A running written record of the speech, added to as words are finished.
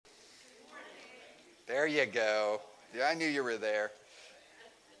There you go. Yeah, I knew you were there.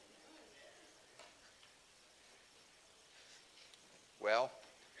 Well,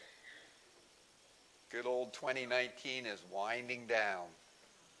 good old 2019 is winding down.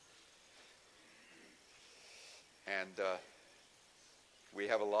 And we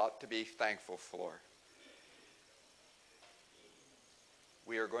have a lot to be thankful for.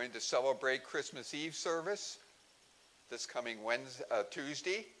 We are going to celebrate Christmas Eve service this coming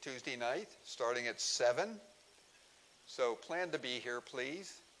Tuesday night, starting at 7. So plan to be here,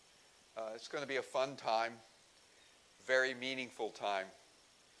 please. It's going to be a fun time, very meaningful time.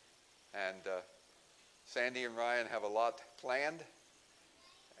 And Sandy and Ryan have a lot planned.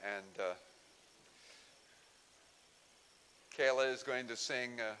 And Kayla is going to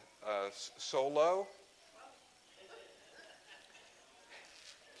sing a solo.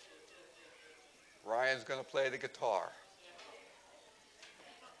 Ryan's going to play the guitar.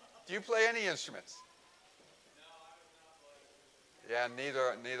 Do you play any instruments? Yeah, neither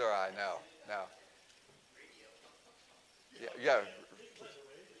I. No.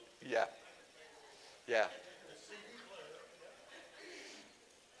 Yeah.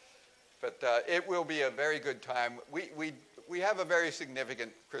 But it will be a very good time. We have a very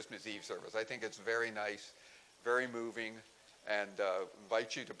significant Christmas Eve service. I think it's very nice, very moving, and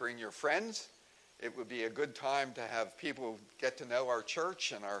invite you to bring your friends. It would be a good time to have people get to know our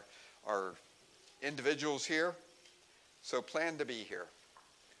church and our individuals here. So plan to be here.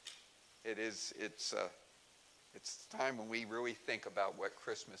 It's time when we really think about what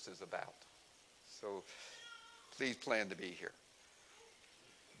Christmas is about. So please plan to be here.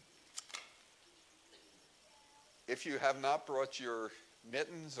 If you have not brought your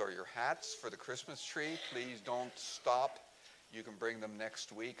mittens or your hats for the Christmas tree, please don't stop. You can bring them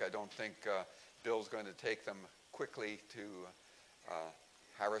next week. I don't think Bill's going to take them quickly to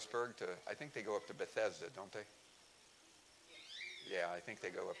Harrisburg. I think they go up to Bethesda, don't they? Yeah, I think they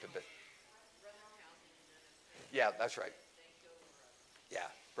go up to Bethesda. Yeah, that's right. Yeah,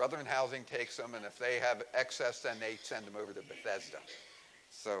 Brethren Housing takes them, and if they have excess, then they send them over to Bethesda.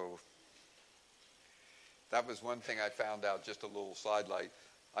 So that was one thing I found out, just a little sidelight.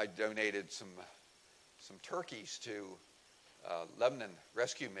 I donated some turkeys to Lebanon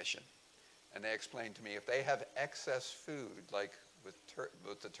Rescue Mission, and they explained to me if they have excess food, like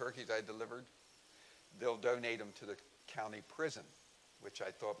with the turkeys I delivered, they'll donate them to the county prison, which I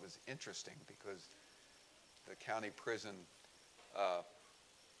thought was interesting because the county prison,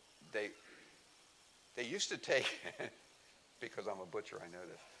 they used to take, because I'm a butcher, I know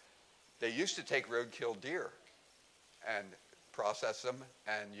this, they used to take roadkill deer and process them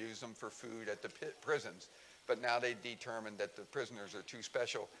and use them for food at the prisons. But now they determined that the prisoners are too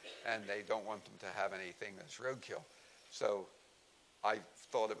special and they don't want them to have anything that's roadkill. So I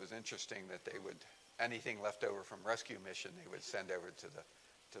thought it was interesting that they would, anything left over from rescue mission, they would send over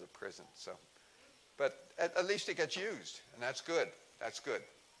to the prison. So, but at least it gets used, and that's good. That's good.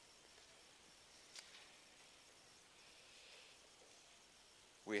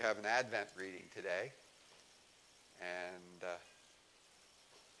 We have an Advent reading today, and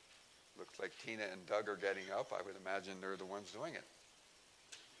looks like Tina and Doug are getting up. I would imagine they're the ones doing it.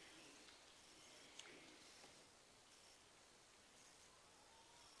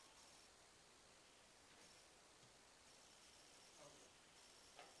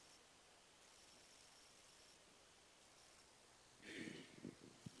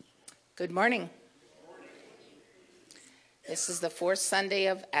 Good morning. This is the fourth Sunday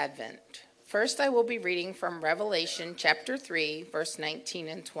of Advent. First, I will be reading from Revelation chapter 3, verse 19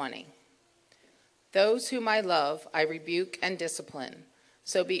 and 20. Those whom I love, I rebuke and discipline.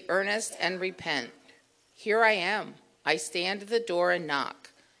 So be earnest and repent. Here I am. I stand at the door and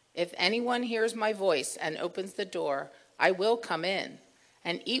knock. If anyone hears my voice and opens the door, I will come in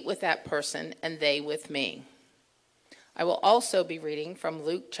and eat with that person and they with me. I will also be reading from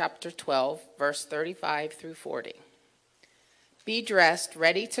Luke chapter 12, verse 35 through 40. Be dressed,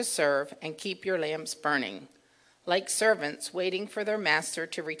 ready to serve, and keep your lamps burning, like servants waiting for their master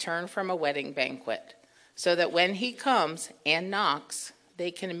to return from a wedding banquet, so that when he comes and knocks,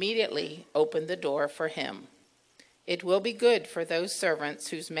 they can immediately open the door for him. It will be good for those servants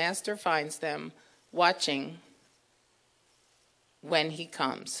whose master finds them watching when he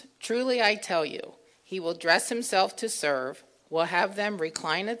comes. Truly, I tell you, he will dress himself to serve, will have them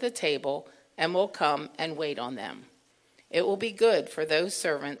recline at the table, and will come and wait on them. It will be good for those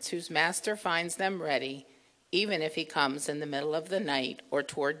servants whose master finds them ready, even if he comes in the middle of the night or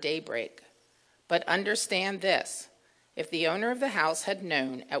toward daybreak. But understand this, if the owner of the house had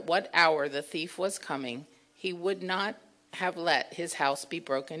known at what hour the thief was coming, he would not have let his house be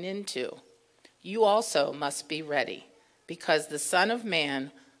broken into. you also must be ready, because the Son of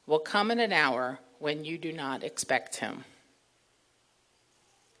Man will come in an hour when you do not expect him.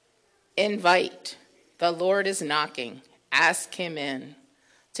 Invite. The Lord is knocking. Ask him in.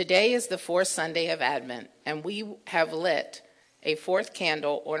 Today is the fourth Sunday of Advent, and we have lit a fourth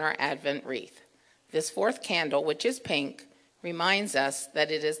candle on our Advent wreath. This fourth candle, which is pink, reminds us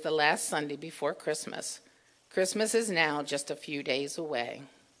that it is the last Sunday before Christmas. Christmas is now just a few days away.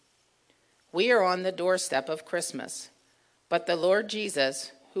 We are on the doorstep of Christmas, but the Lord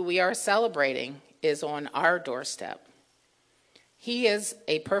Jesus, who we are celebrating, is on our doorstep. He is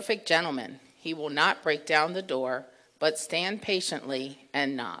a perfect gentleman. He will not break down the door, but stand patiently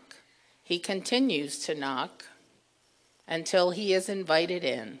and knock. He continues to knock until he is invited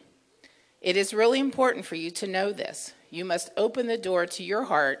in. It is really important for you to know this. You must open the door to your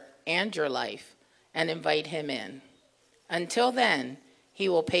heart and your life and invite him in. Until then, he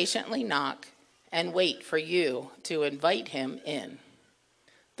will patiently knock and wait for you to invite him in.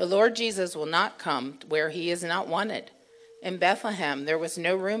 The Lord Jesus will not come where he is not wanted. In Bethlehem, there was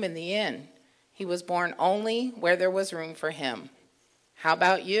no room in the inn. He was born only where there was room for him. How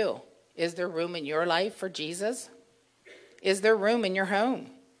about you? Is there room in your life for Jesus? Is there room in your home?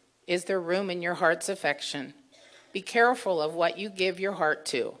 Is there room in your heart's affection? Be careful of what you give your heart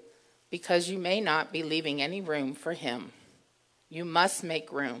to, because you may not be leaving any room for him. You must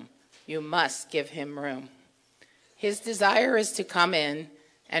make room. You must give him room. His desire is to come in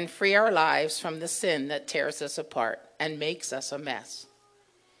and free our lives from the sin that tears us apart and makes us a mess.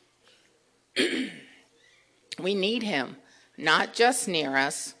 We need him, not just near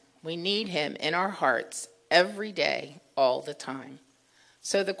us. We need him in our hearts every day, all the time.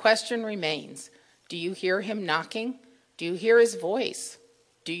 So the question remains, do you hear him knocking? Do you hear his voice?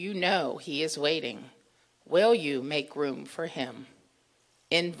 Do you know he is waiting? Will you make room for him?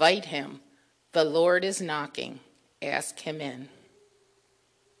 Invite him. The Lord is knocking. Ask him in.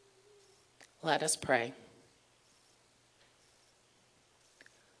 Let us pray.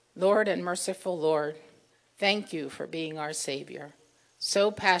 Lord and merciful Lord, thank you for being our Savior. So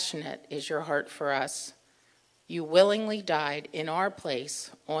passionate is your heart for us. You willingly died in our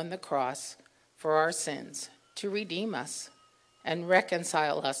place on the cross for our sins to redeem us and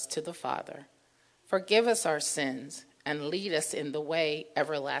reconcile us to the Father. Forgive us our sins and lead us in the way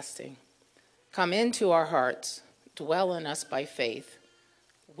everlasting. Come into our hearts, dwell in us by faith.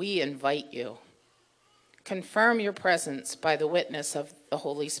 We invite you. Confirm your presence by the witness of the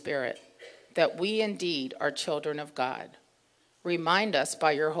Holy Spirit, that we indeed are children of God. Remind us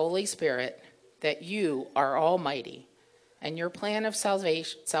by your Holy Spirit that you are almighty, and your plan of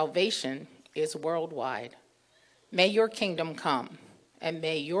salvation is worldwide. May your kingdom come, and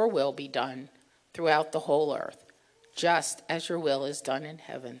may your will be done throughout the whole earth, just as your will is done in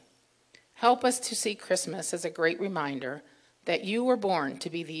heaven. Help us to see Christmas as a great reminder that you were born to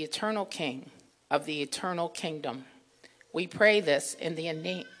be the eternal King of the eternal kingdom. We pray this in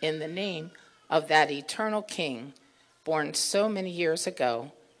the name of that eternal King, born so many years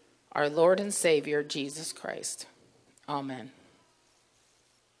ago, our Lord and Savior, Jesus Christ. Amen.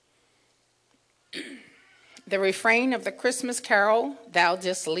 The refrain of the Christmas carol, "Thou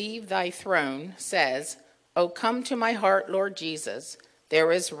Didst Leave Thy Throne," says, "O come to my heart, Lord Jesus,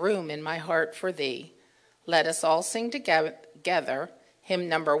 there is room in my heart for thee." Let us all sing together hymn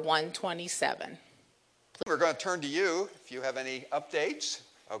number 127. We're going to turn to you if you have any updates.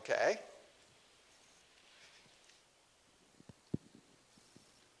 Okay.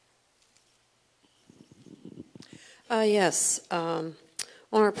 Yes. On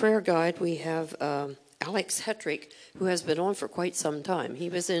our prayer guide, we have Alex Hetrick, who has been on for quite some time. He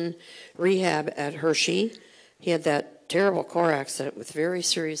was in rehab at Hershey. He had that terrible car accident with very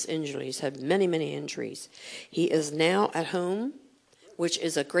serious injuries, had many, many injuries. He is now at home, which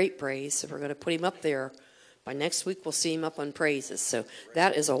is a great praise. So we're going to put him up there. By next week, we'll see him up on praises. So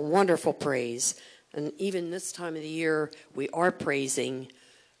that is a wonderful praise. And even this time of the year, we are praising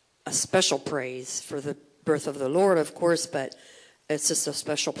a special praise for the birth of the Lord, of course, but it's just a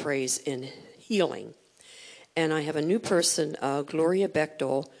special praise in healing. And I have a new person, Gloria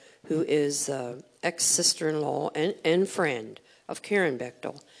Bechtel, who is ex-sister-in-law and friend of Karen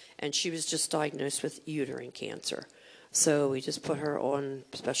Bechtel, and she was just diagnosed with uterine cancer. So we just put her on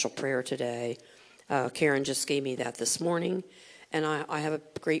special prayer today. Karen just gave me that this morning, and I have a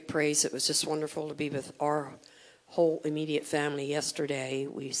great praise. It was just wonderful to be with our whole immediate family yesterday.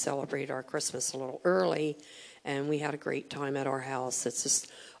 We celebrated our Christmas a little early, and we had a great time at our house. It's just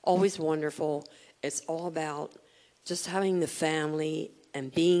always wonderful. It's all about just having the family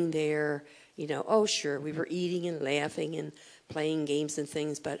and being there. You know, oh, sure, we were eating and laughing, playing games and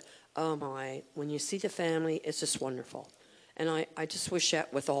things, but oh my, when you see the family, it's just wonderful. And I just wish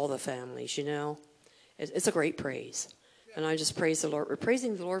that with all the families, you know. It's a great praise. And I just praise the Lord. We're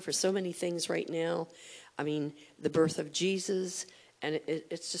praising the Lord for so many things right now. I mean, the birth of Jesus, and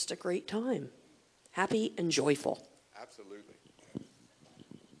it's just a great time. Happy and joyful. Absolutely.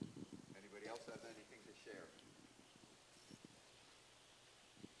 Anybody else have anything to share?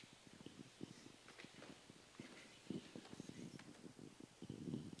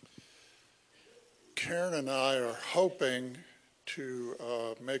 Karen and I are hoping to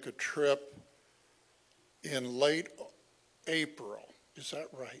make a trip in late April. Is that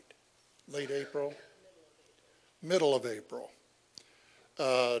right? Late April? Middle of April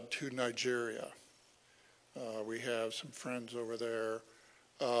to Nigeria. We have some friends over there.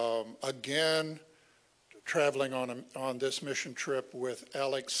 Again, traveling on this mission trip with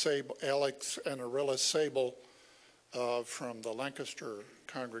Alex and Arilla Sable from the Lancaster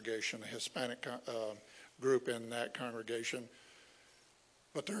congregation, the Hispanic group in that congregation.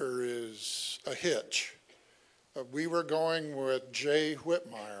 But there is a hitch. We were going with Jay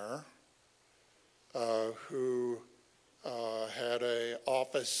Whitmire, who had an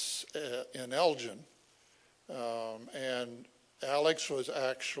office in Elgin. And Alex was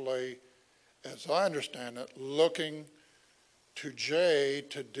actually, as I understand it, looking to Jay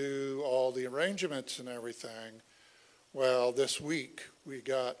to do all the arrangements and everything. Well, this week we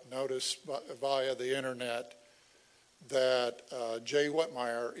got notice via the internet that Jay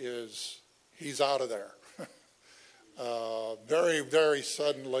Whitmire he's out of there. Very, very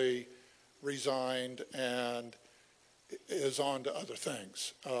suddenly resigned and is on to other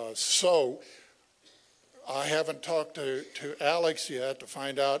things. So I haven't talked to Alex yet to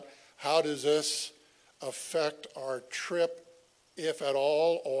find out how does this affect our trip, if at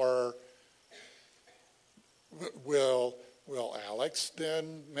all, or will Alex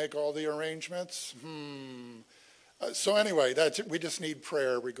then make all the arrangements? So anyway, we just need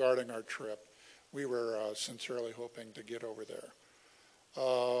prayer regarding our trip. We were sincerely hoping to get over there.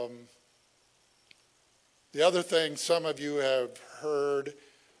 The other thing, some of you have heard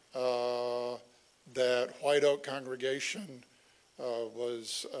that White Oak congregation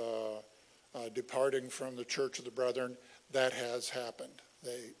was departing from the Church of the Brethren. That has happened.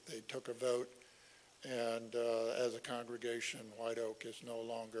 They took a vote, and as a congregation, White Oak is no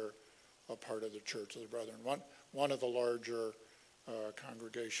longer a part of the Church of the Brethren. One of the larger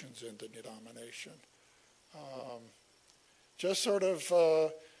congregations in the denomination. Just sort of,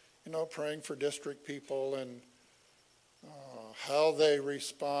 praying for district people and how they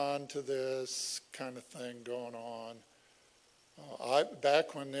respond to this kind of thing going on.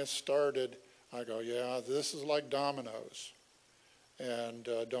 Back when this started, I go, yeah, this is like dominoes. And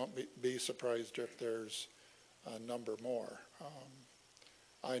don't be surprised if there's a number more.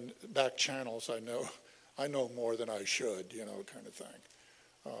 Back channels, I know more than I should, kind of thing.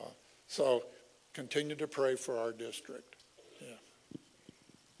 So continue to pray for our district. Yeah.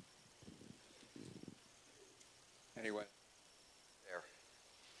 Anyone? There.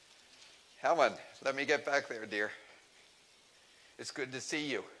 Helen, let me get back there, dear. It's good to see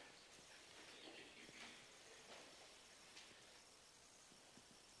you.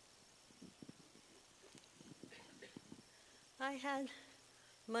 I had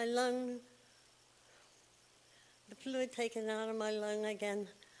the fluid taken out of my lung again,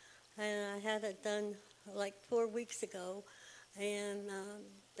 and I had it done like 4 weeks ago, and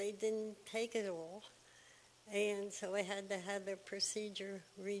they didn't take it all, and so I had to have the procedure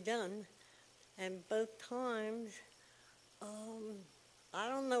redone, and both times, I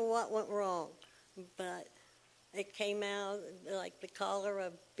don't know what went wrong, but it came out like the color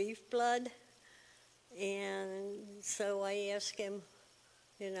of beef blood, and so I asked him,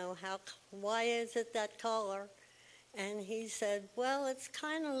 why is it that color? And he said, well, it's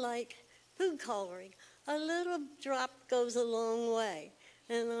kind of like food coloring. A little drop goes a long way.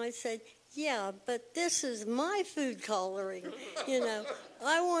 And I said, yeah, but this is my food coloring.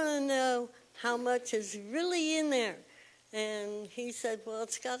 I want to know how much is really in there. And he said, well,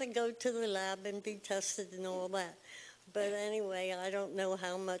 it's got to go to the lab and be tested and all that. But anyway, I don't know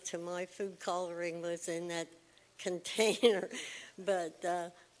how much of my food coloring was in that container. But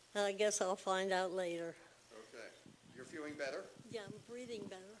I guess I'll find out later. Okay. You're feeling better? Yeah, I'm breathing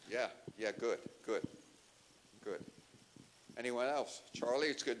better. Yeah, good. Anyone else? Charlie,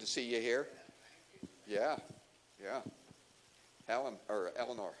 it's good to see you here. Yeah.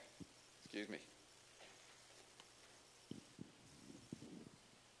 Eleanor, excuse me.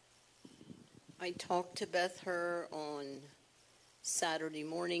 I talked to Beth Herr on Saturday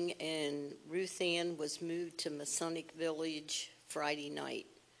morning, and Ruth Ann was moved to Masonic Village Friday night.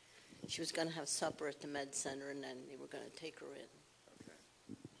 She was going to have supper at the Med Center, and then they were going to take her in. Okay.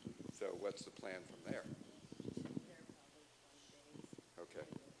 So what's the plan from there? Okay.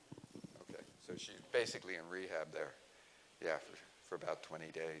 Okay. So she's basically in rehab there. Yeah, for about 20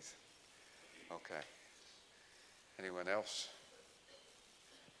 days. Okay. Anyone else?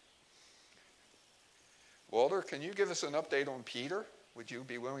 Walter, can you give us an update on Peter? Would you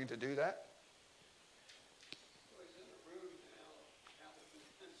be willing to do that? Well, he's in the room now, out of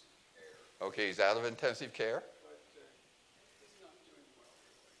intensive care, Okay, he's out of intensive care? but he's not doing well,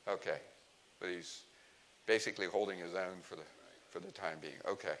 really. Okay. But he's basically holding his own for the time being.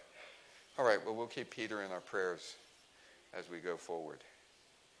 Okay. All right, well, we'll keep Peter in our prayers as we go forward.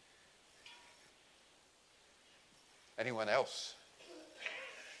 Anyone else?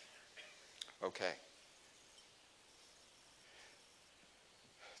 Okay.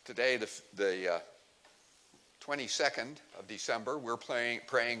 Today, the 22nd of December, we're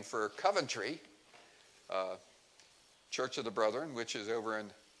praying for Coventry, Church of the Brethren, which is over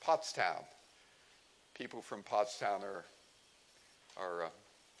in Pottstown. People from Pottstown are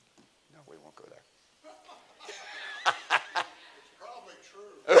no, we won't go there. It's probably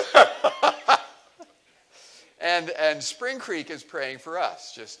true. And Spring Creek is praying for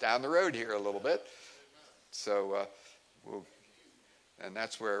us, just down the road here a little bit. So and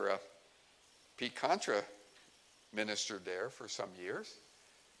that's where Pete Contra ministered there for some years,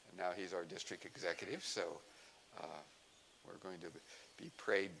 and now he's our district executive. So we're going to be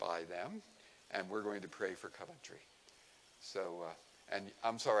prayed by them, and we're going to pray for Coventry. So, and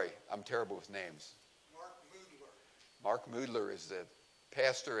I'm sorry, I'm terrible with names. Mark Moodler is the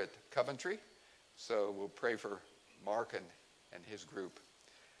pastor at Coventry. So we'll pray for Mark and his group.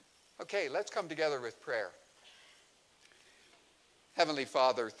 Okay, let's come together with prayer. Heavenly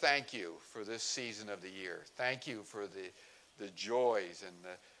Father, thank you for this season of the year. Thank you for the joys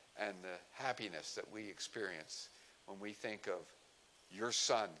and the happiness that we experience when we think of your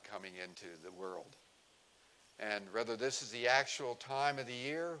Son coming into the world. And whether this is the actual time of the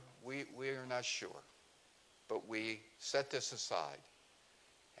year, we are not sure. But we set this aside.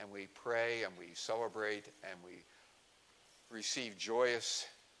 And we pray and we celebrate and we receive joyous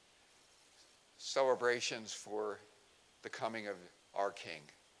celebrations for the coming of our King,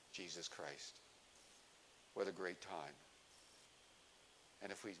 Jesus Christ. What a great time.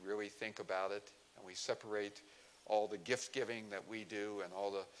 And if we really think about it and we separate all the gift giving that we do and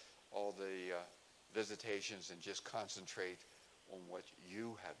all the visitations and just concentrate on what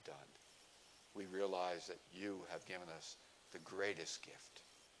you have done, we realize that you have given us the greatest gift.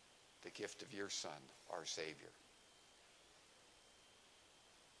 The gift of your Son, our Savior.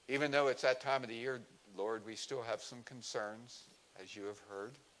 Even though it's that time of the year, Lord, we still have some concerns, as you have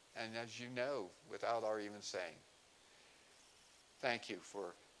heard, and as you know, without our even saying. Thank you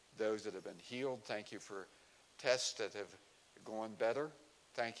for those that have been healed. Thank you for tests that have gone better.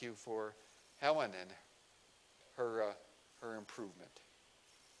 Thank you for Helen and her improvement.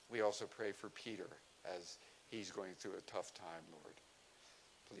 We also pray for Peter as he's going through a tough time, Lord.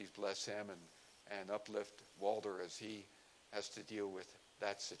 Please bless him and uplift Walter as he has to deal with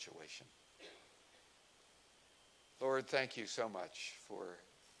that situation. Lord, thank you so much for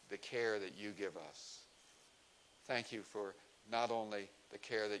the care that you give us. Thank you for not only the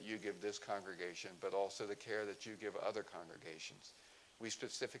care that you give this congregation, but also the care that you give other congregations. We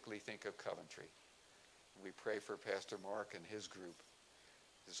specifically think of Coventry. We pray for Pastor Mark and his group.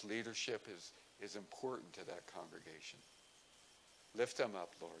 His leadership is important to that congregation. Lift them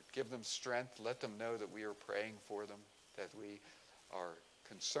up, Lord. Give them strength. Let them know that we are praying for them, that we are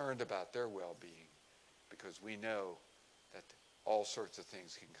concerned about their well-being, because we know that all sorts of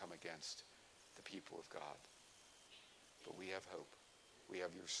things can come against the people of God. But we have hope. We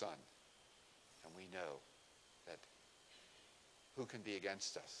have your Son. And we know that who can be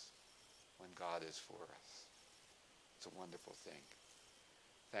against us when God is for us? It's a wonderful thing.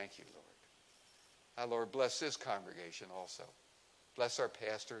 Thank you, Lord. Lord, bless this congregation also. Bless our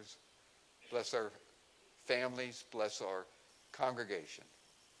pastors. Bless our families. Bless our congregation.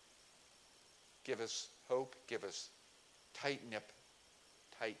 Give us hope. Give us tight knit.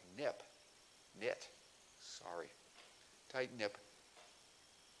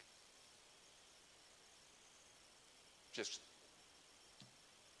 Just,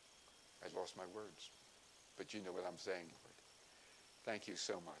 I lost my words, but you know what I'm saying, Lord. Thank you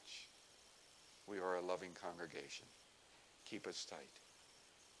so much. We are a loving congregation. Keep us tight.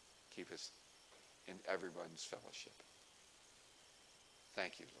 Keep us in everyone's fellowship.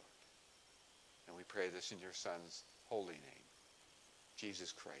 Thank you, Lord. And we pray this in your Son's holy name.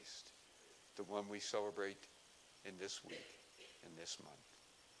 Jesus Christ, the one we celebrate in this week, in this month,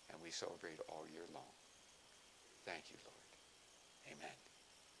 and we celebrate all year long. Thank you, Lord. Amen.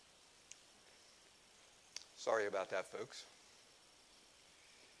 Sorry about that, folks.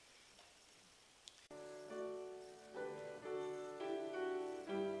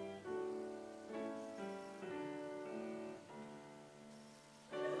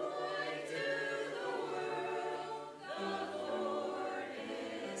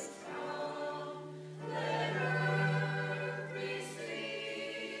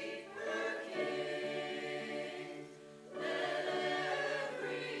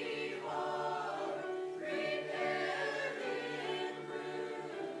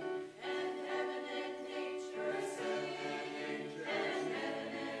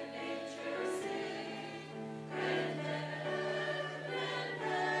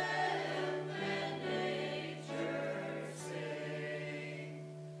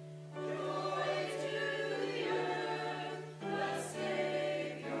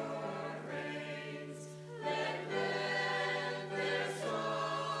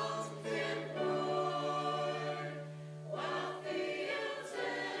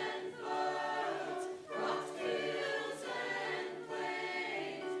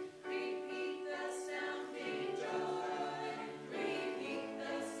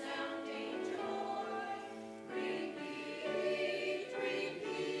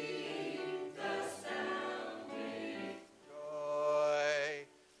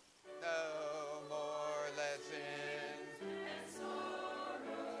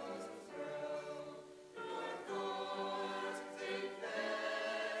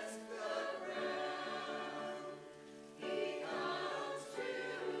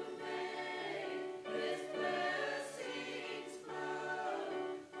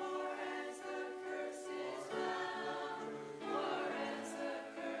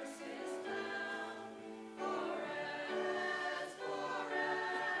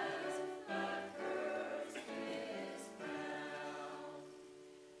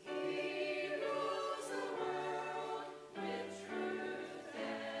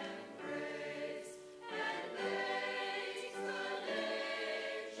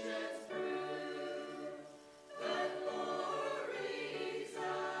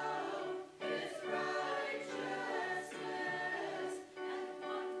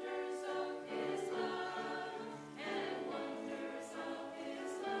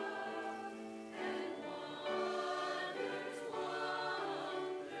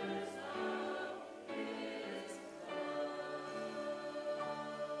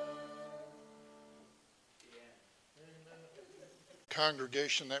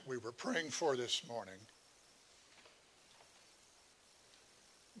 Congregation that we were praying for this morning,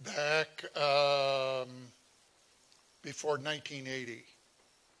 back before 1980,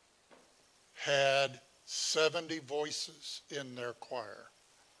 had 70 voices in their choir.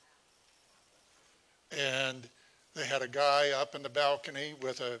 And they had a guy up in the balcony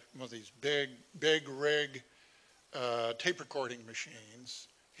with one of these big rig tape recording machines.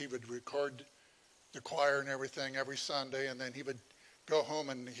 He would record the choir and everything every Sunday, and then he would go home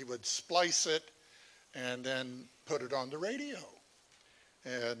and he would splice it and then put it on the radio.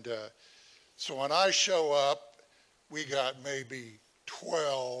 And so when I show up, we got maybe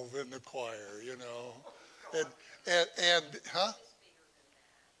 12 in the choir, you know. And huh?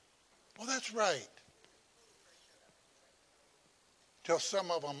 Well, that's right. Till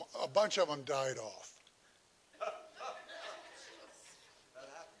a bunch of them died off.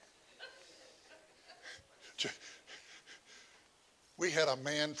 We had a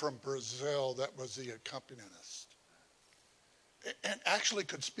man from Brazil that was the accompanist, and actually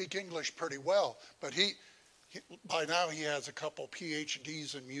could speak English pretty well, but he by now he has a couple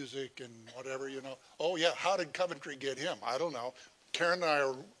PhDs in music and whatever, you know. Oh yeah, how did Coventry get him? I don't know. Karen and I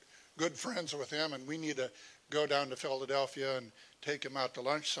are good friends with him, and we need to go down to Philadelphia and take him out to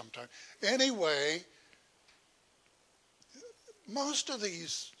lunch sometime. Anyway, most of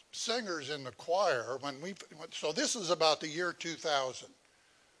these singers in the choir, so this is about the year 2000.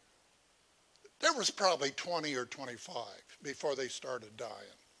 There was probably 20 or 25 before they started dying.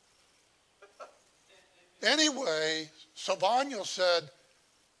 Anyway, Savagno said,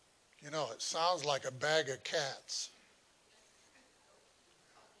 you know, it sounds like a bag of cats.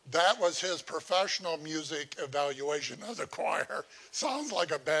 That was his professional music evaluation of the choir. Sounds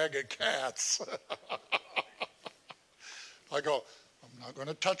like a bag of cats. I go, I'm not going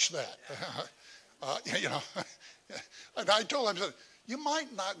to touch that. You know, and I told him, you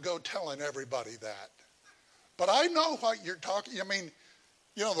might not go telling everybody that, but I know what you're talking. I mean,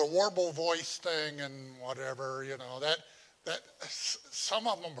 you know, the warble voice thing and whatever. You know, Some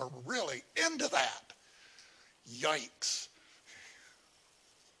of them are really into that. Yikes.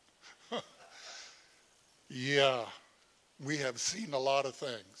 Yeah, we have seen a lot of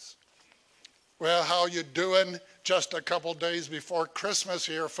things. Well, how you doing? Just a couple days before Christmas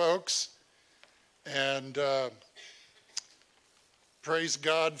here, folks. And praise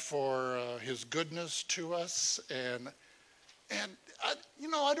God for his goodness to us. And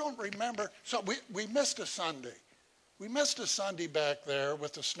I don't remember. So we missed a Sunday. We missed a Sunday back there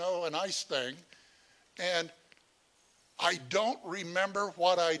with the snow and ice thing. And I don't remember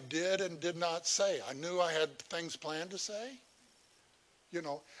what I did and did not say. I knew I had things planned to say,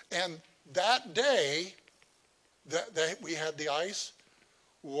 And that day that we had the ice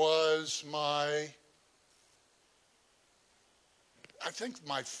was my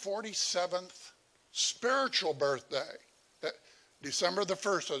 47th spiritual birthday. December the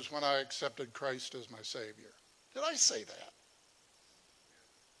 1st was when I accepted Christ as my Savior. Did I say that?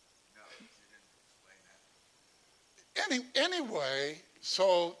 No, you didn't explain that. Anyway,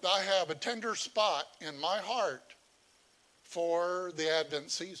 so I have a tender spot in my heart for the Advent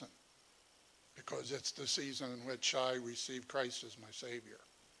season because it's the season in which I received Christ as my Savior.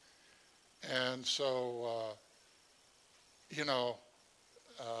 And so,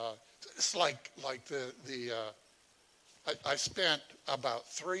 it's like I spent about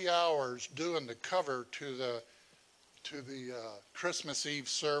 3 hours doing the cover to the Christmas Eve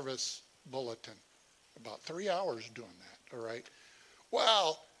service bulletin. About 3 hours doing that, all right?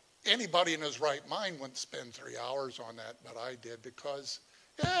 Well, anybody in his right mind wouldn't spend 3 hours on that, but I did because,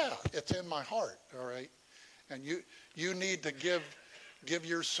 it's in my heart, all right? And you need to give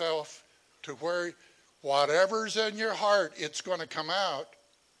yourself to where whatever's in your heart, it's going to come out.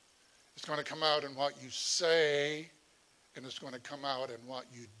 It's going to come out in what you say, and it's going to come out in what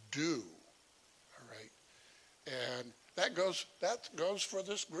you do, all right? And that goes for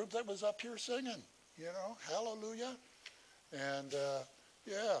this group that was up here singing, hallelujah. And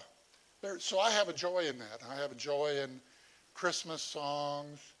so I have a joy in that. I have a joy in Christmas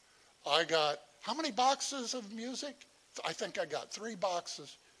songs. I got, how many boxes of music? I think I got 3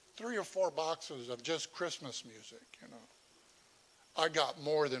 or 4 boxes of just Christmas music, I got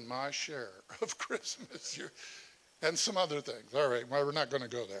more than my share of Christmas and some other things. All right, well, we're not going to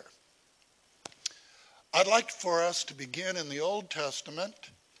go there. I'd like for us to begin in the Old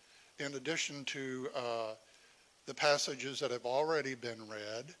Testament, in addition to the passages that have already been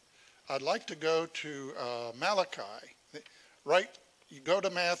read. I'd like to go to Malachi. Right, you go to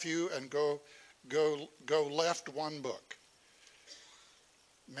Matthew and go left one book.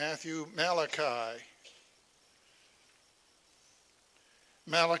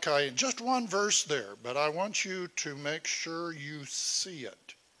 Malachi, just one verse there, but I want you to make sure you see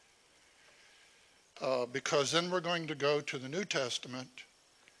it. Because then we're going to go to the New Testament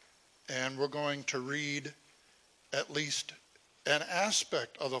and we're going to read at least an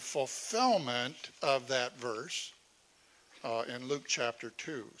aspect of the fulfillment of that verse in Luke chapter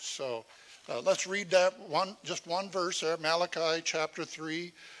 2. So let's read that just one verse there, Malachi chapter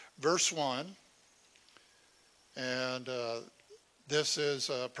 3, verse 1. And this is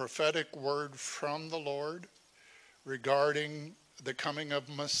a prophetic word from the Lord regarding the coming of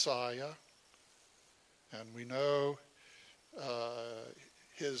Messiah. And we know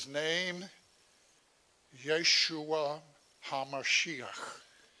his name, Yeshua HaMashiach,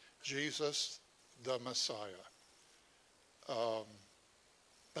 Jesus the Messiah.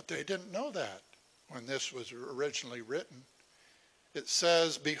 But they didn't know that when this was originally written. It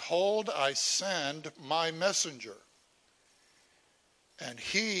says, "Behold, I send my messenger. And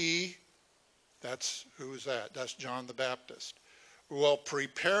he," who's that? That's John the Baptist, "will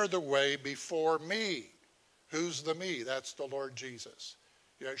prepare the way before me." Who's the me? That's the Lord Jesus.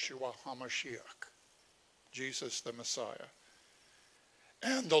 Yeshua HaMashiach. Jesus the Messiah.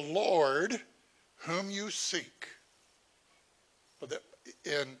 "And the Lord whom you seek." But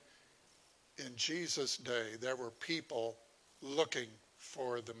in Jesus' day, there were people looking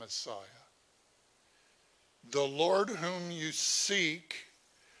for the Messiah. "The Lord whom you seek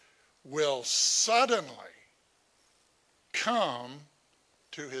will suddenly come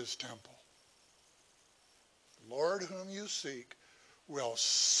to his temple." The Lord whom you seek will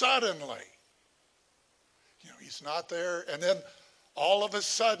suddenly, he's not there, and then all of a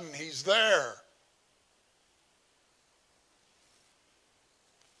sudden he's there.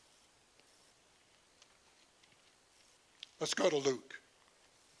 Let's go to Luke.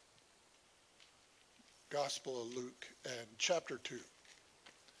 Gospel of Luke and chapter 2.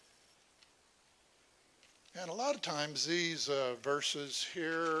 And a lot of times these verses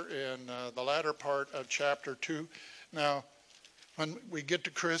here in the latter part of chapter 2. Now, when we get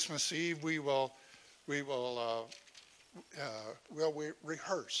to Christmas Eve, we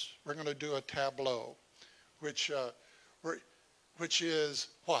rehearse. We're going to do a tableau, which is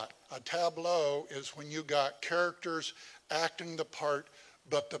what? A tableau is when you got characters acting the part,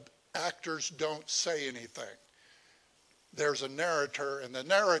 but the actors don't say anything. There's a narrator, and the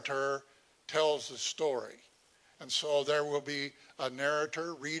narrator tells the story. And so there will be a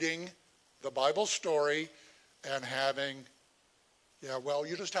narrator reading the Bible story and having,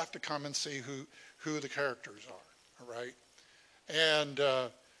 you just have to come and see who the characters are, all right? And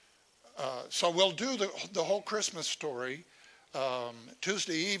so we'll do the whole Christmas story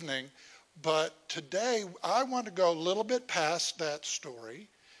Tuesday evening, but today I want to go a little bit past that story.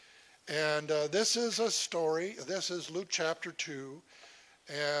 And this is a story. This is Luke chapter 2.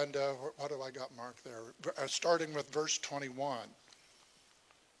 And what do I got marked there? Starting with verse 21.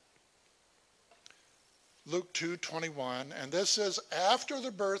 Luke 2:21. And this is after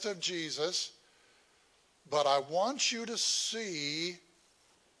the birth of Jesus. But I want you to see,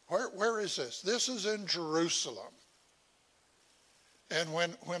 where is this? This is in Jerusalem. And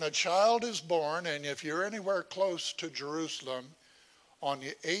when a child is born, and if you're anywhere close to Jerusalem, on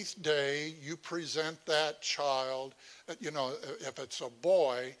the 8th day, you present that child, if it's a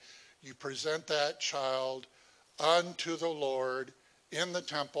boy, you present that child unto the Lord in the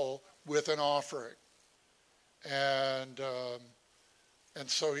temple with an offering. And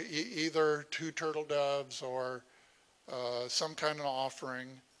so either 2 turtle doves or some kind of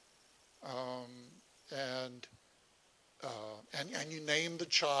offering, and you name the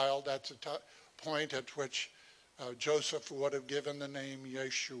child. That's a point at which Joseph would have given the name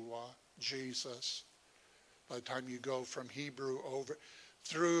Yeshua, Jesus. By the time you go from Hebrew over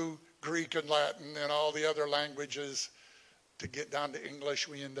through Greek and Latin and all the other languages to get down to English,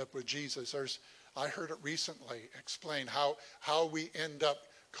 we end up with Jesus. I heard it recently explained how we end up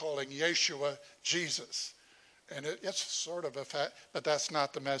calling Yeshua Jesus. And it's sort of a fact, but that's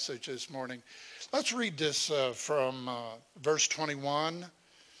not the message this morning. Let's read this from verse 21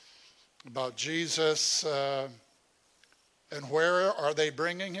 about Jesus. And where are they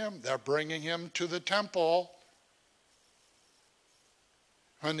bringing him? They're bringing him to the temple.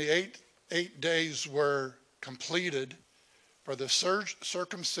 When the eight days were completed for the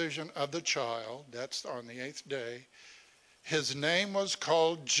circumcision of the child, that's on the 8th day, his name was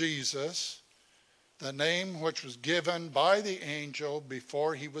called Jesus, the name which was given by the angel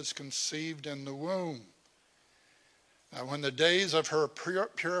before he was conceived in the womb. Now, when the days of her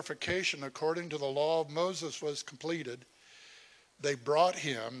purification according to the law of Moses was completed, they brought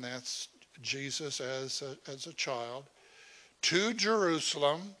him, that's Jesus as a child, to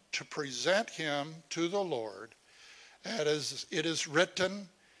Jerusalem to present him to the Lord. As it is written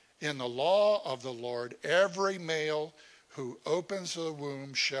in the law of the Lord, every male who opens the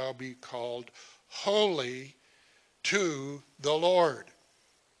womb shall be called holy to the Lord.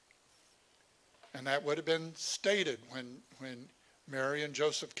 And that would have been stated when Mary and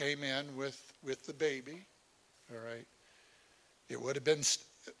Joseph came in with the baby, all right? It would have been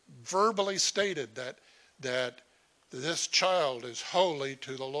verbally stated that this child is holy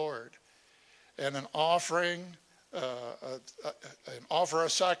to the Lord. And an offering, offer a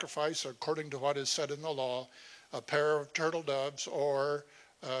sacrifice according to what is said in the law, a pair of turtle doves or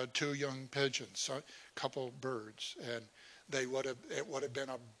 2 young pigeons, a couple birds. And it would have been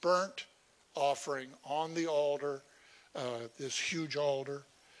a burnt offering on the altar, this huge altar.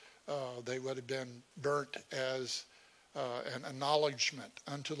 They would have been burnt as an acknowledgement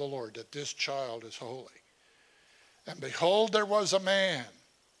unto the Lord that this child is holy. And behold, there was a man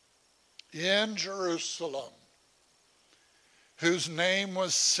in Jerusalem whose name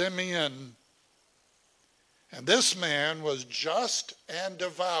was Simeon. And this man was just and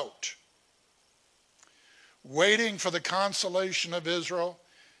devout, waiting for the consolation of Israel,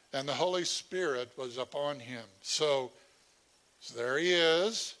 and the Holy Spirit was upon him. So there he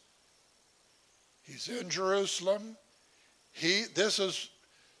is. He's in Jerusalem. This is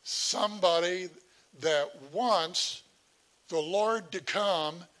somebody that wants the Lord to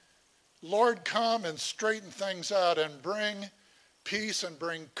come. Lord, come and straighten things out and bring peace and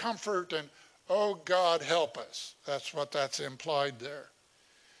bring comfort, and oh God, help us. That's implied there.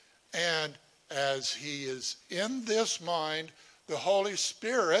 And as he is in this mind, the Holy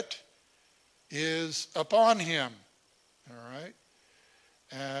Spirit is upon him. All right?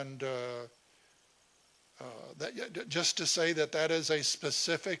 And just to say that is a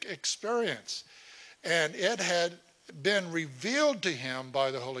specific experience. And it had been revealed to him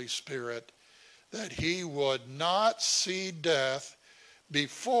by the Holy Spirit that he would not see death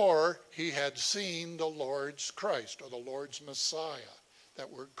before he had seen the Lord's Christ, or the Lord's Messiah.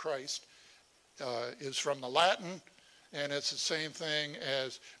 That word Christ is from the Latin, and it's the same thing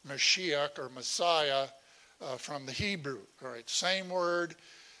as Mashiach or Messiah from the Hebrew. All right, same word.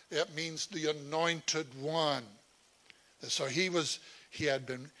 It means the anointed one. So he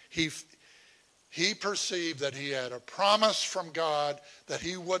perceived that he had a promise from God that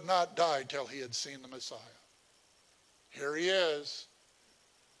he would not die till he had seen the Messiah. Here he is.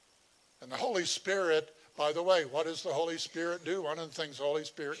 And the Holy Spirit, by the way, what does the Holy Spirit do? One of the things the Holy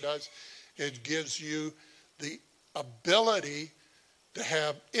Spirit does, it gives you the ability to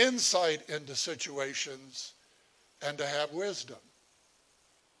have insight into situations and to have wisdom.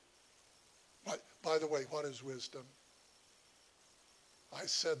 By the way, what is wisdom? I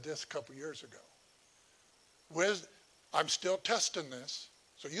said this a couple years ago. I'm still testing this,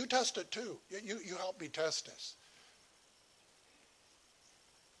 so you test it too. You help me test this.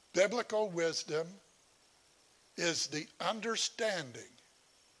 Biblical wisdom is the understanding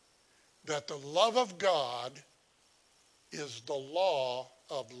that the love of God is the law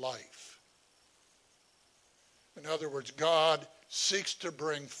of life. In other words, God seeks to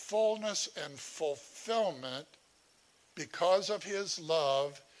bring fullness and fulfillment because of his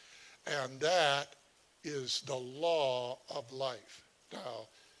love, and that is the law of life. Now,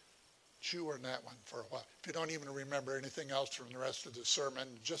 chew on that one for a while. If you don't even remember anything else from the rest of the sermon,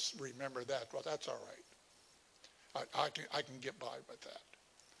 just remember that. Well, that's all right. I can get by with that.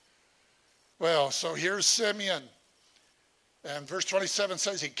 Well, so here's Simeon. And verse 27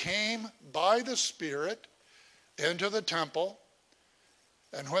 says, he came by the Spirit into the temple,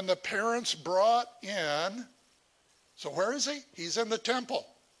 and when the parents brought in, so where is he? He's in the temple.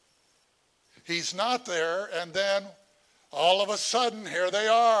 He's not there, and then all of a sudden, here they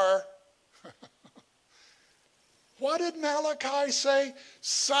are. What did Malachi say?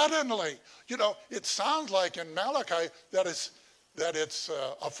 Suddenly. You know, it sounds like in Malachi that it's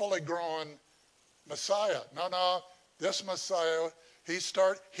a fully grown Messiah. No, this Messiah, he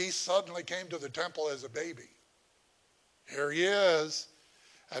suddenly came to the temple as a baby. Here he is.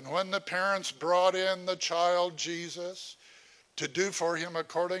 And when the parents brought in the child Jesus to do for him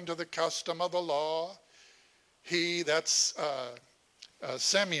according to the custom of the law, that's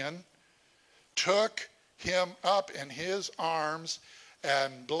Simeon, took him up in his arms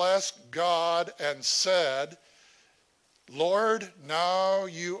and blessed God and said, Lord, now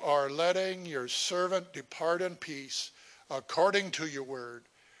you are letting your servant depart in peace according to your word.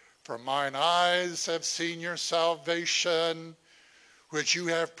 For mine eyes have seen your salvation, which you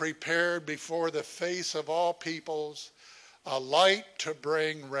have prepared before the face of all peoples, a light to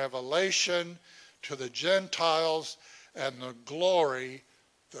bring revelation to the Gentiles and the glory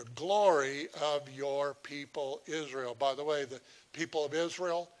of your people Israel. By the way, the people of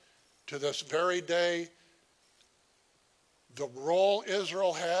Israel, to this very day, the role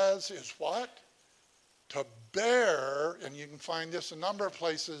Israel has is what? To bear, and you can find this a number of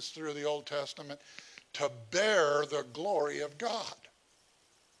places through the Old Testament, to bear the glory of God.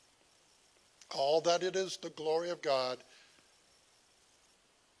 All that it is the glory of God,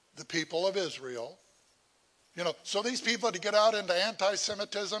 the people of Israel. You know, so these people to get out into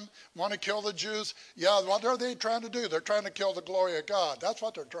anti-Semitism, want to kill the Jews, yeah, what are they trying to do? They're trying to kill the glory of God. That's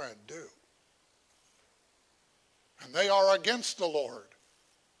what they're trying to do. And they are against the Lord.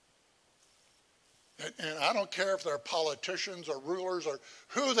 And I don't care if they're politicians or rulers or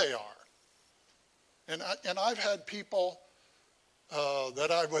who they are. And I've had people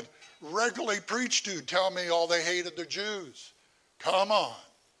that I would regularly preach to tell me, oh, they hated the Jews. Come on.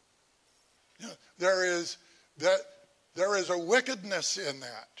 You know, there is a wickedness in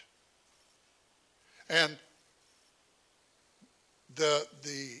that. And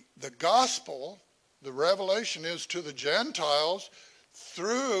the gospel, the revelation is to the Gentiles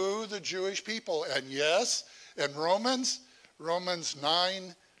through the Jewish people. And yes, in Romans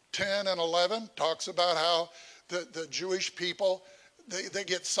 9, 10, and 11 talks about how the Jewish people, they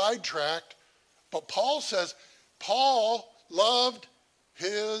get sidetracked. But Paul says, Paul loved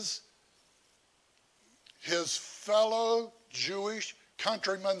his fellow Jewish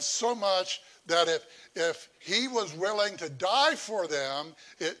countrymen so much that if he was willing to die for them,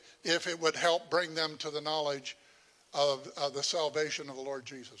 if it would help bring them to the knowledge of the salvation of the Lord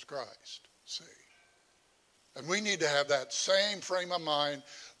Jesus Christ. See? And we need to have that same frame of mind.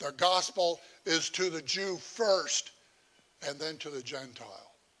 The gospel is to the Jew first and then to the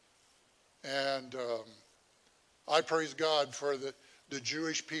Gentile. And I praise God for the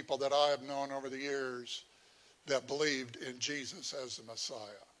Jewish people that I have known over the years that believed in Jesus as the Messiah.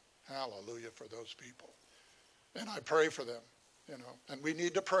 Hallelujah for those people. And I pray for them. and we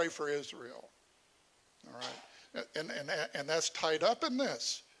need to pray for Israel. All right, and that's tied up in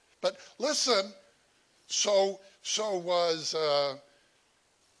this. But listen, so was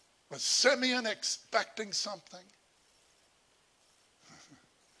Simeon expecting something?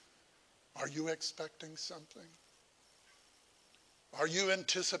 Are you expecting something? Are you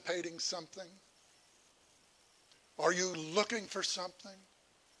anticipating something? Are you looking for something?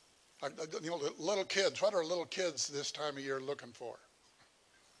 Little kids, what are little kids this time of year looking for?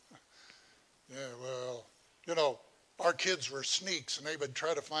 Yeah, well, our kids were sneaks, and they would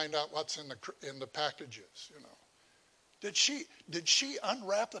try to find out what's in the packages. Did she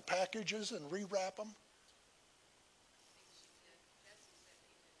unwrap the packages and rewrap them?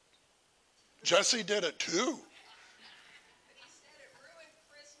 Jesse did it too. But he said it ruined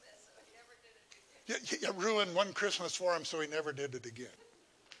Christmas, so he never did it again. Yeah, ruined one Christmas for him, so he never did it again.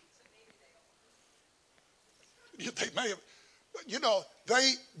 So maybe they all. They may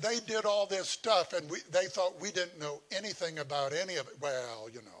have, they did all this stuff, and they thought we didn't know anything about any of it. Well,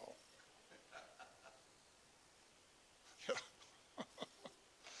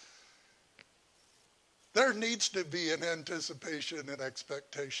 There needs to be an anticipation and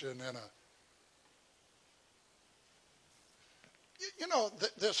expectation and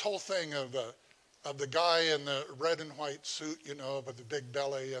this whole thing of the guy in the red and white suit, with the big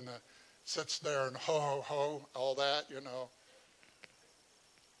belly and sits there and ho, ho, all that,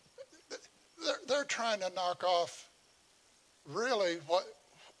 They're trying to knock off really what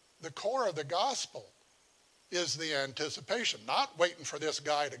the core of the gospel is, the anticipation, not waiting for this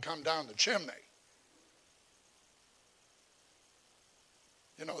guy to come down the chimney.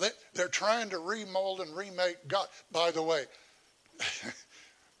 They're trying to remold and remake God. By the way,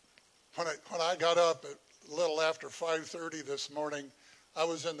 when I got up at a little after 5:30 this morning, I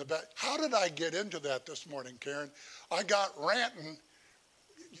was in the back. How did I get into that this morning, Karen? I got ranting.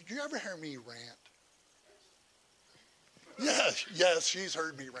 Did you ever hear me rant? Yes, she's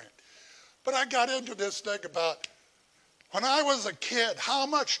heard me rant. But I got into this thing about when I was a kid, how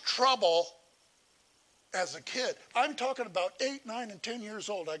much trouble as a kid. I'm talking about 8, 9, and 10 years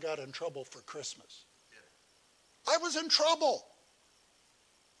old, I got in trouble for Christmas. I was in trouble.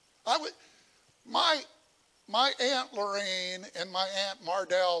 My Aunt Lorraine and my Aunt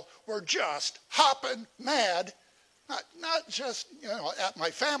Mardell were just hopping mad, not just at my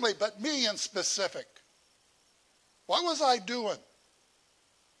family, but me in specific. What was I doing?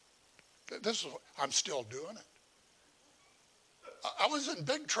 I'm still doing it. I was in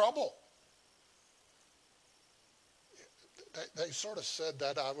big trouble. They sort of said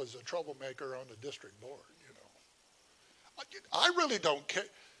that I was a troublemaker on the district board, I really don't care.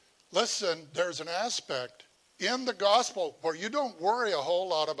 Listen, there's an aspect in the gospel where you don't worry a whole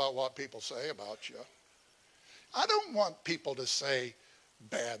lot about what people say about you. I don't want people to say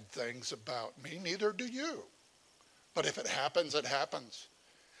bad things about me, neither do you. But if it happens, it happens.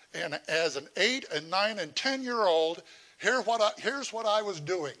 And as an 8 and 9 and 10-year-old, here's what I was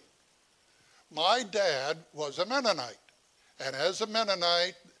doing. My dad was a Mennonite. And as a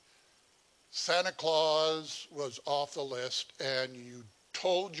Mennonite, Santa Claus was off the list, and you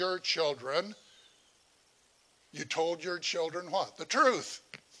told your children what? The truth.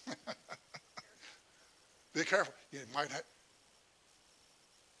 Be careful. You might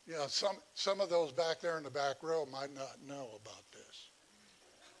some of those back there in the back row might not know about this.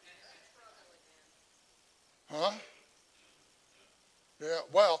 Huh? Yeah,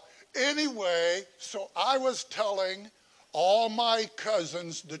 well, anyway, so I was telling all my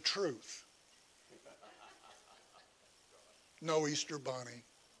cousins the truth. No Easter Bunny,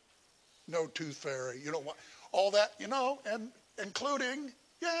 no Tooth Fairy, all that, and including,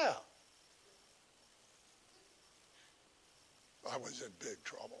 I was in big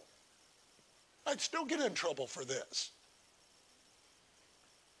trouble. I'd still get in trouble for this.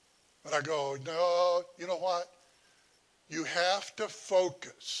 But I go, no, you know what? You have to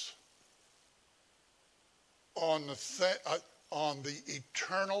focus on the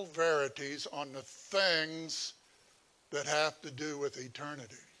eternal verities, on the things that have to do with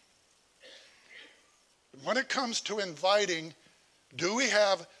eternity. When it comes to inviting, do we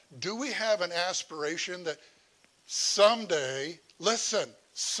have an aspiration that someday, listen,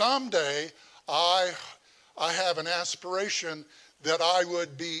 someday I have an aspiration that I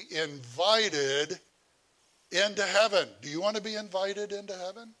would be invited into heaven. Do you want to be invited into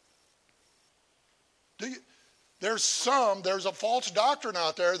heaven? Do you? There's a false doctrine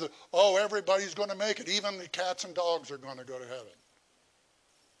out there that, everybody's going to make it. Even the cats and dogs are going to go to heaven.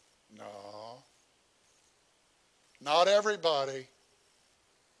 No. Not everybody.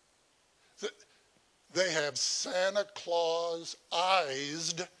 they have Santa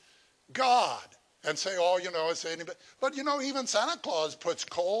Claus-ized God and say, oh, it's anybody. But, even Santa Claus puts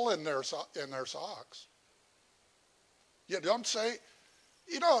coal in their socks. You don't say,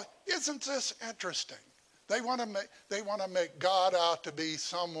 isn't this interesting? They want to make God out to be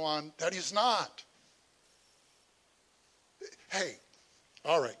someone that he's not. Hey,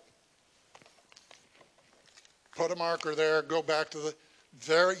 all right. Put a marker there. Go back to the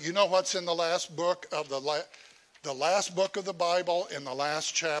very. You know what's in the last book of the last book of the Bible in the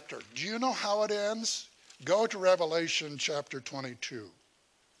last chapter? Do you know how it ends? Go to Revelation chapter 22.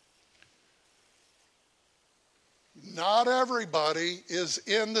 Not everybody is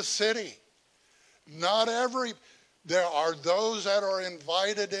in the city. There are those that are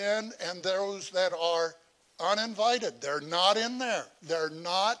invited in and those that are uninvited. They're not in there. They're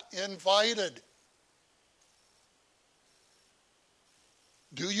not invited.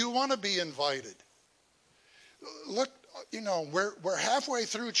 Do you want to be invited? Look, we're halfway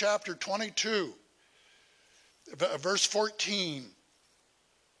through chapter 22, verse 14.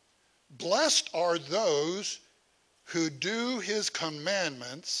 Blessed are those who do his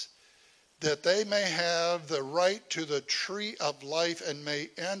commandments, that they may have the right to the tree of life and may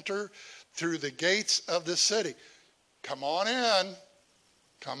enter through the gates of the city. Come on in.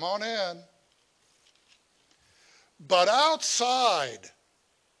 Come on in. But outside,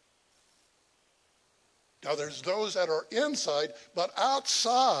 now there's those that are inside, but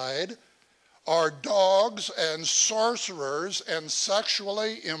outside are dogs and sorcerers and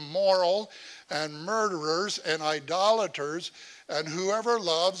sexually immoral and murderers and idolaters and whoever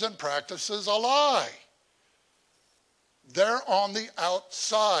loves and practices a lie. They're on the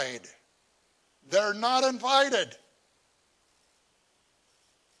outside. They're not invited.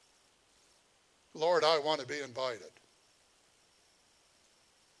 Lord, I want to be invited.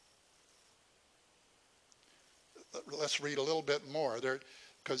 Let's read a little bit more there,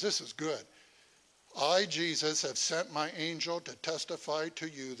 because this is good. I, Jesus, have sent my angel to testify to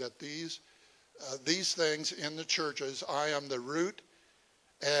you that these things in the churches. I am the root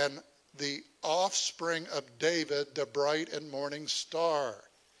and the offspring of David, the bright and morning star.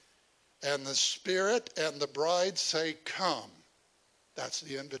 And the Spirit and the bride say, come. That's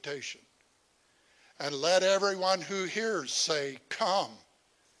the invitation. And let everyone who hears say, come.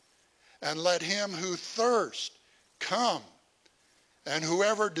 And let him who thirsts come. And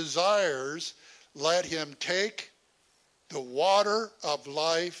whoever desires, let him take the water of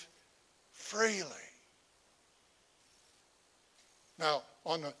life freely. Now,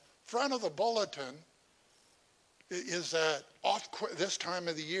 on the front of the bulletin is that this time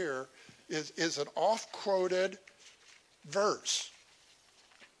of the year is an oft-quoted verse.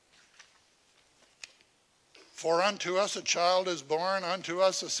 For unto us a child is born, unto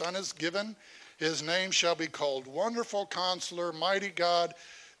us a son is given. His name shall be called Wonderful Counselor, Mighty God,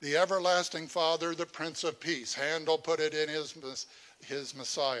 the Everlasting Father, the Prince of Peace. Handel put it in his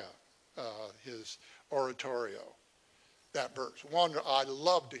Messiah, his oratorio, that verse. I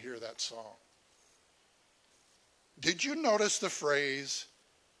love to hear that song. Did you notice the phrase,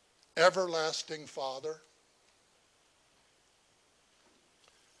 Everlasting Father?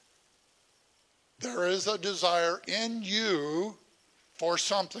 There is a desire in you for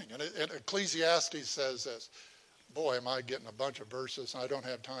something. And Ecclesiastes says this. Boy, am I getting a bunch of verses, and I don't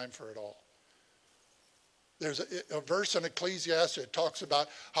have time for it all. There's a verse in Ecclesiastes that talks about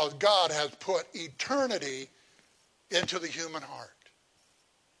how God has put eternity into the human heart.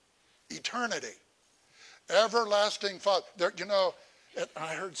 Eternity. Everlasting Father.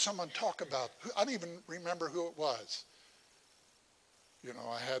 I heard someone talk about, I don't even remember who it was.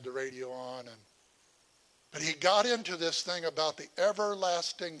 I had the radio on, but he got into this thing about the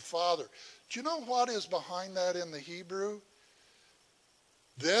everlasting Father. Do you know what is behind that in the Hebrew?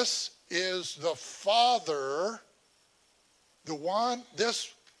 This is the Father,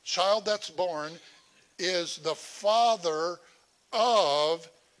 this child that's born is the Father of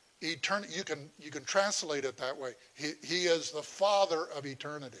eternity. You can translate it that way. He is the Father of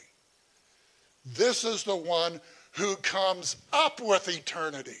eternity. This is the one who comes up with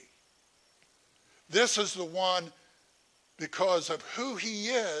eternity. This is the one, because of who he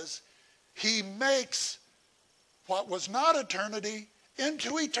is, he makes what was not eternity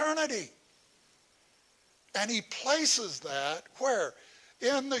into eternity. And he places that where?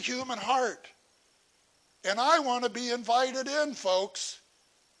 In the human heart. And I want to be invited in, folks,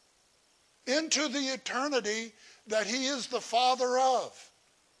 into the eternity that he is the Father of.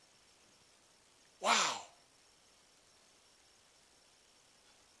 Wow.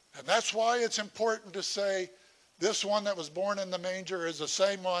 And that's why it's important to say this one that was born in the manger is the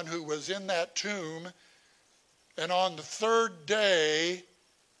same one who was in that tomb And on the third day,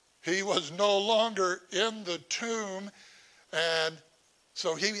 he was no longer in the tomb. And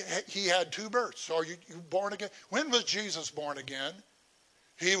so he had two births. So are you born again? When was Jesus born again?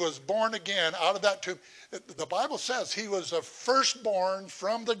 He was born again out of that tomb. The Bible says he was a firstborn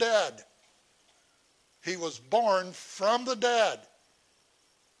from the dead. He was born from the dead.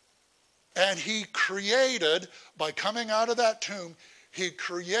 And he created, by coming out of that tomb, he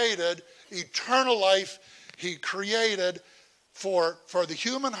created eternal life. He created for the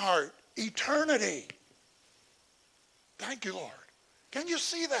human heart eternity. Thank you, Lord. Can you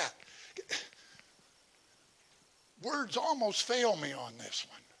see that? Words almost fail me on this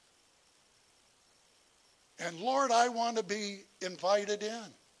one. And Lord, I want to be invited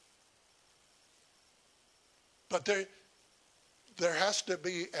in. But there has to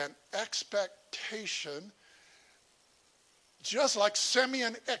be an expectation, just like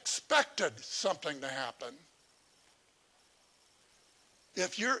Simeon expected something to happen.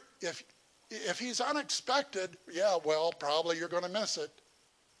 If he's unexpected, yeah, well, probably you're going to miss it.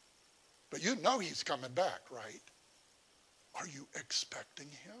 But you know he's coming back, right? Are you expecting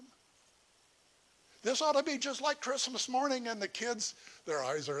him? This ought to be just like Christmas morning, and the kids, their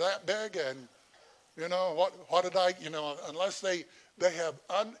eyes are that big, and what did I, unless they have,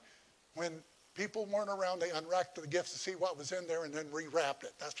 when people weren't around, they unwrapped the gifts to see what was in there and then rewrapped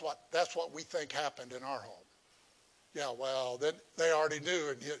it. That's what we think happened in our home. Yeah, well, then they already knew,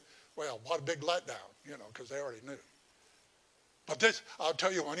 and what a big letdown, because they already knew. But this, I'll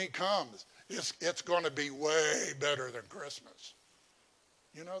tell you, when he comes, it's going to be way better than Christmas.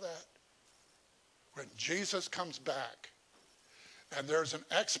 You know that? When Jesus comes back, and there's an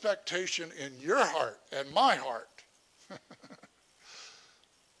expectation in your heart and my heart.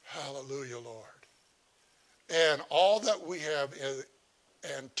 Hallelujah, Lord. And all that we have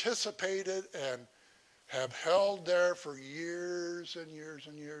anticipated and have held there for years and years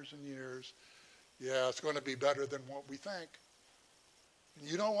and years and years, yeah, it's going to be better than what we think. And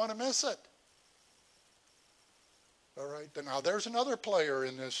you don't want to miss it. All right, now there's another player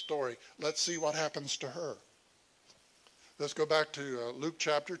in this story. Let's see what happens to her. Let's go back to Luke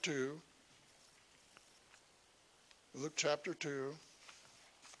chapter 2. Luke chapter 2.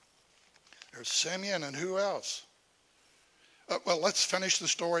 There's Simeon, and who else? Well, let's finish the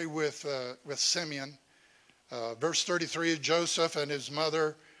story with Simeon. Verse 33, Joseph and his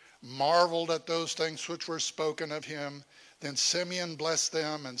mother marveled at those things which were spoken of him. Then Simeon blessed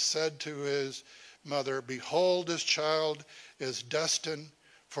them and said to his mother, behold, this child is destined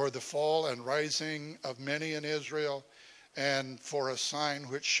for the fall and rising of many in Israel, and for a sign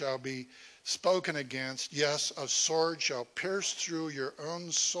which shall be spoken against. Yes, a sword shall pierce through your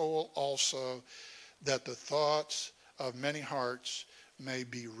own soul also, that the thoughts of many hearts may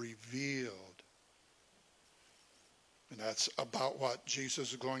be revealed. And that's about what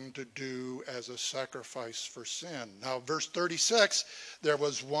Jesus is going to do as a sacrifice for sin. Now, verse 36, there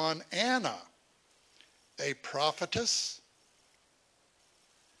was one Anna, a prophetess,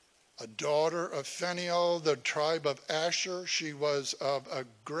 a daughter of Phanuel, the tribe of Asher. She was of a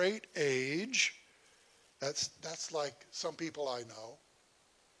great age. That's like some people I know.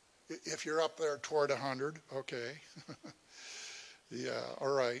 If you're up there toward 100, okay. Yeah,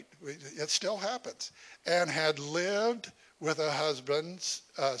 all right. It still happens. And had lived with a husband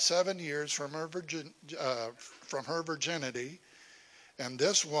 7 years from her virginity. And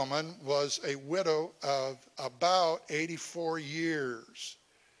this woman was a widow of about 84 years,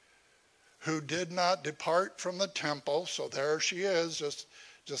 who did not depart from the temple. So there she is,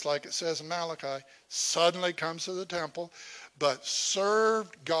 just like it says in Malachi, suddenly comes to the temple, but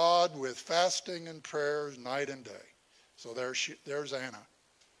served God with fasting and prayers night and day. So there's Anna.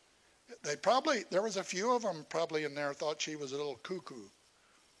 There was a few of them probably in there thought she was a little cuckoo.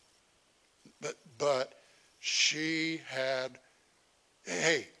 But she had,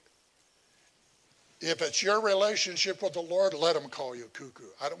 hey, if it's your relationship with the Lord, let him call you cuckoo.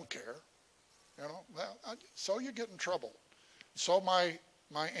 I don't care. So you get in trouble. So my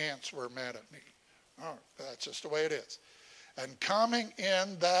aunts were mad at me. Oh, that's just the way it is. And coming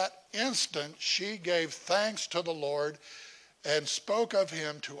in that instant, she gave thanks to the Lord and spoke of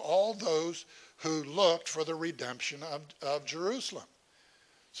him to all those who looked for the redemption of Jerusalem.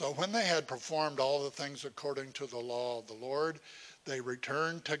 So when they had performed all the things according to the law of the Lord, they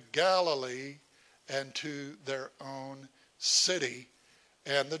returned to Galilee and to their own city.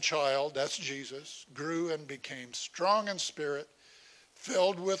 And the child, that's Jesus, grew and became strong in spirit,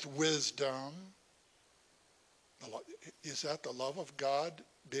 filled with wisdom. Is that the love of God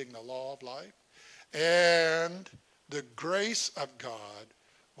being the law of life? And the grace of God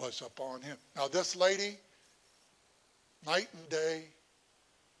was upon him. Now this lady, night and day,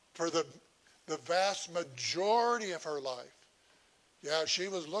 for the vast majority of her life. Yeah, she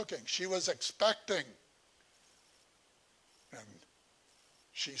was looking. She was expecting. And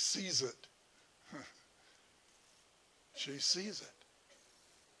she sees it. She sees it.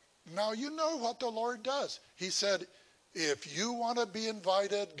 Now, you know what the Lord does. He said, if you want to be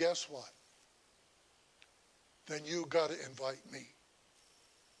invited, guess what? Then you got to invite me.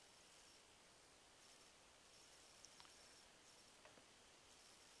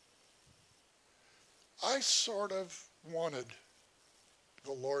 I sort of wanted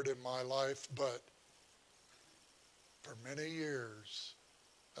the Lord in my life, but for many years,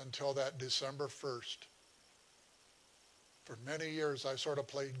 until that December 1st, for many years I sort of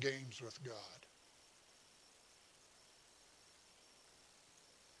played games with God.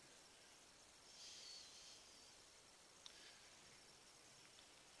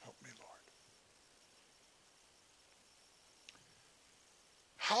 Help me, Lord.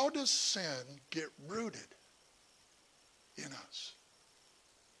 How does sin get rooted in us?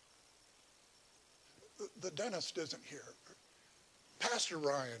 The dentist isn't here. Pastor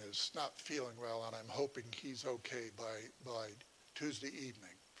Ryan is not feeling well, and I'm hoping he's okay by Tuesday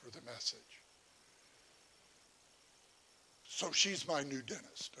evening for the message. So she's my new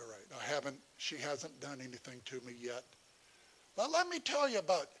dentist, all right. She hasn't done anything to me yet. But let me tell you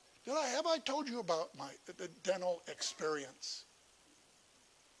about, have I told you about the dental experience?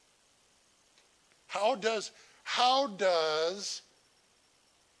 How does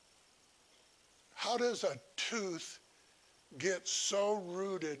a tooth get so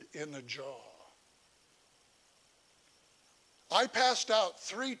rooted in the jaw? I passed out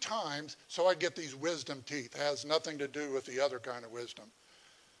 3 times so I get these wisdom teeth. It has nothing to do with the other kind of wisdom.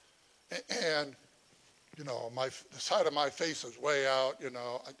 And, the side of my face is way out,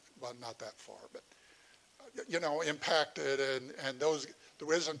 well, not that far, but, impacted, and the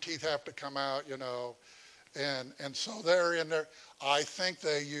wisdom teeth have to come out, and so they're in there. I think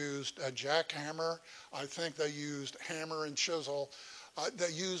they used a jackhammer. I think they used hammer and chisel. They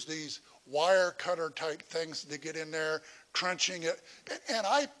used these wire cutter type things to get in there, crunching it. And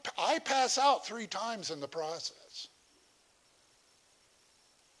I pass out 3 times in the process.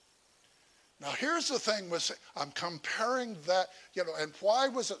 Now here's the thing with, I'm comparing that, and why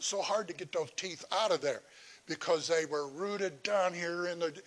was it so hard to get those teeth out of there? Because they were rooted down here in the,